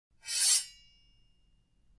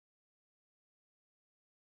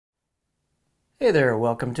Hey there,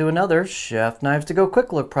 welcome to another Chef Knives to Go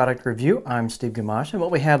Quick Look product review. I'm Steve Gamache, and what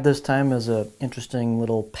we have this time is an interesting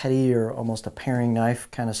little petty or almost a paring knife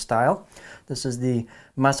kind of style. This is the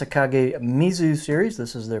Masakage Mizu series.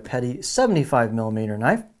 This is their petty 75mm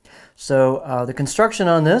knife. So the construction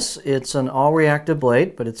on this, it's an all-reactive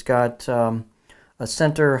blade, but it's got a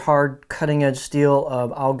center hard cutting edge steel of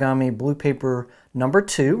Algami Blue Paper number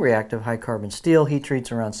 2, reactive high carbon steel. Heat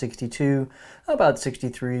treats around 62, about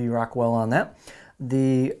 63 Rockwell on that.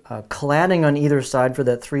 The cladding on either side for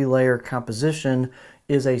that 3-layer composition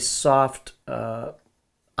is a soft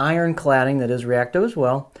iron cladding that is reactive as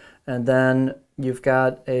well. And then you've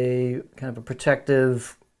got a kind of a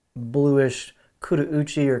protective bluish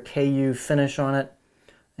Kudauchi or KU finish on it.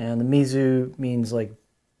 And the Mizu means like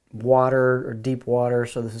water or deep water,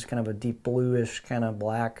 so this is kind of a deep bluish kind of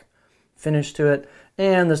black finish to it.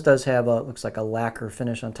 And this does have a, looks like a lacquer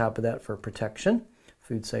finish on top of that for protection,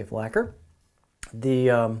 food safe lacquer.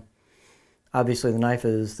 The obviously the knife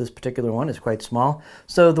is, this particular one is quite small,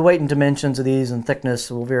 so the weight and dimensions of these and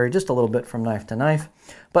thickness will vary just a little bit from knife to knife.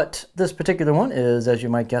 But this particular one is, as you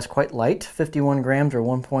might guess, quite light, 51 grams or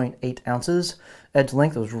 1.8 ounces. Edge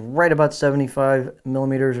length was right about 75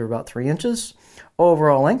 millimeters or about 3 inches.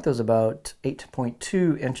 Overall length was about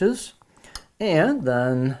 8.2 inches. And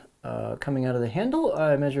then coming out of the handle,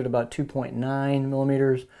 I measured about 2.9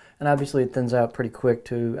 millimeters. And obviously it thins out pretty quick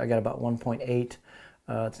too. I got about 1.8.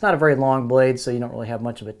 It's not a very long blade, so you don't really have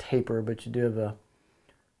much of a taper, but you do have a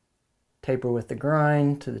taper with the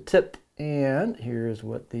grind to the tip. And here's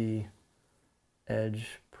what the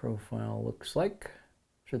edge profile looks like.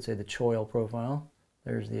 I should say the choil profile.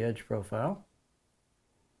 There's the edge profile.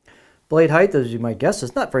 Blade height, as you might guess,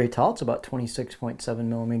 is not very tall. It's about 26.7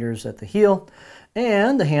 millimeters at the heel.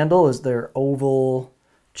 And the handle is their oval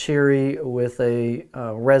cherry with a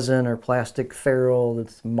resin or plastic ferrule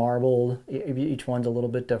that's marbled. Each one's a little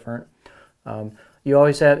bit different. You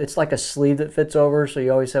always have, it's like a sleeve that fits over, so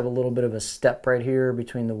you always have a little bit of a step right here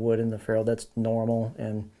between the wood and the ferrule. That's normal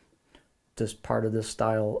and just part of this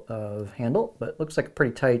style of handle, but it looks like a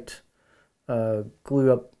pretty tight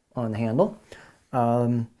glue up on the handle.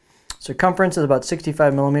 Circumference is about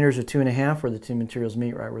 65 millimeters or 2.5 where the two materials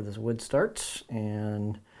meet, right where this wood starts.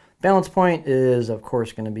 And balance point is, of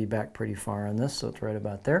course, going to be back pretty far on this, so it's right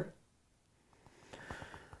about there.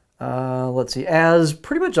 Let's see, as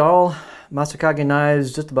pretty much all Masakage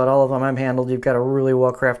knives, just about all of them I've handled, you've got a really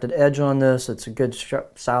well-crafted edge on this. It's a good,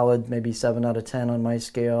 solid, maybe 7 out of 10 on my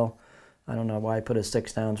scale. I don't know why I put a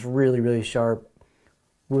 6 down. It's really, really sharp,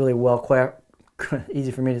 really well-crafted. Easy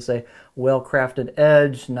for me to say, well-crafted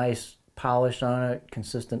edge, nice polish on it,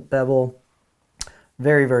 consistent bevel,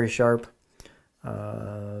 very, very sharp.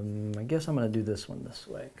 I guess I'm going to do this one this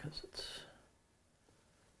way because it's,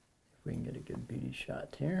 if we can get a good beauty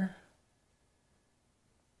shot here.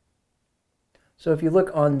 So if you look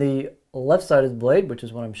on the left side of the blade, which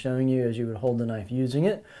is what I'm showing you as you would hold the knife using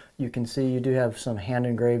it, you can see you do have some hand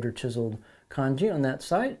engraved or chiseled kanji on that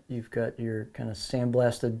side. You've got your kind of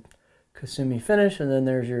sandblasted Kasumi finish, and then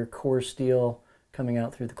there's your core steel coming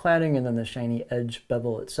out through the cladding, and then the shiny edge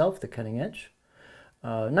bevel itself, the cutting edge.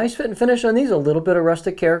 Nice fit and finish on these, a little bit of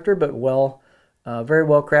rustic character, but very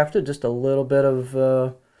well crafted, just a little bit of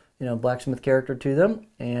blacksmith character to them,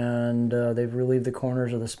 and they've relieved the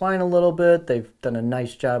corners of the spine a little bit. They've done a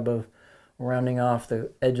nice job of rounding off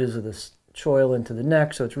the edges of the choil into the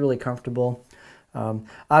neck, so it's really comfortable.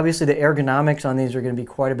 Obviously the ergonomics on these are going to be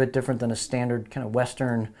quite a bit different than a standard kind of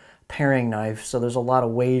Western paring knife, so there's a lot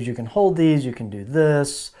of ways you can hold these. You can do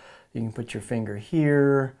this, you can put your finger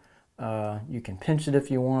here, you can pinch it if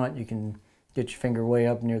you want, you can get your finger way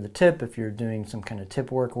up near the tip if you're doing some kind of tip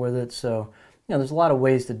work with it. So there's a lot of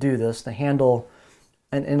ways to do this. The handle,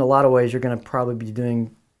 and in a lot of ways you're going to probably be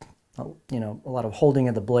doing a lot of holding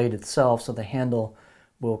of the blade itself, so the handle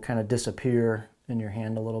will kind of disappear in your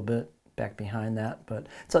hand a little bit back behind that, but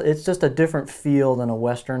it's just a different feel than a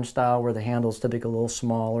Western style where the handle's typically a little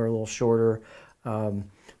smaller, a little shorter.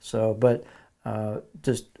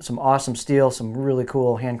 Just some awesome steel, some really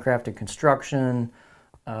cool handcrafted construction,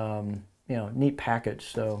 neat package.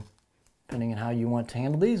 So depending on how you want to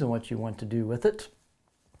handle these and what you want to do with it.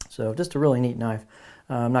 So just a really neat knife.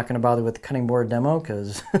 I'm not going to bother with the cutting board demo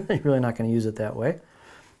because you're really not going to use it that way.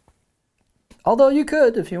 Although you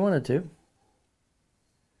could if you wanted to.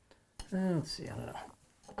 Let's see, I don't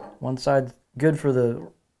know. One side's good for the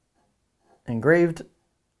engraved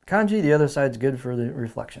kanji, the other side's good for the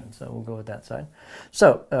reflection, so we'll go with that side.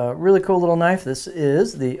 So, really cool little knife. This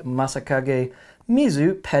is the Masakage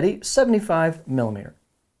Mizu Petty 75mm.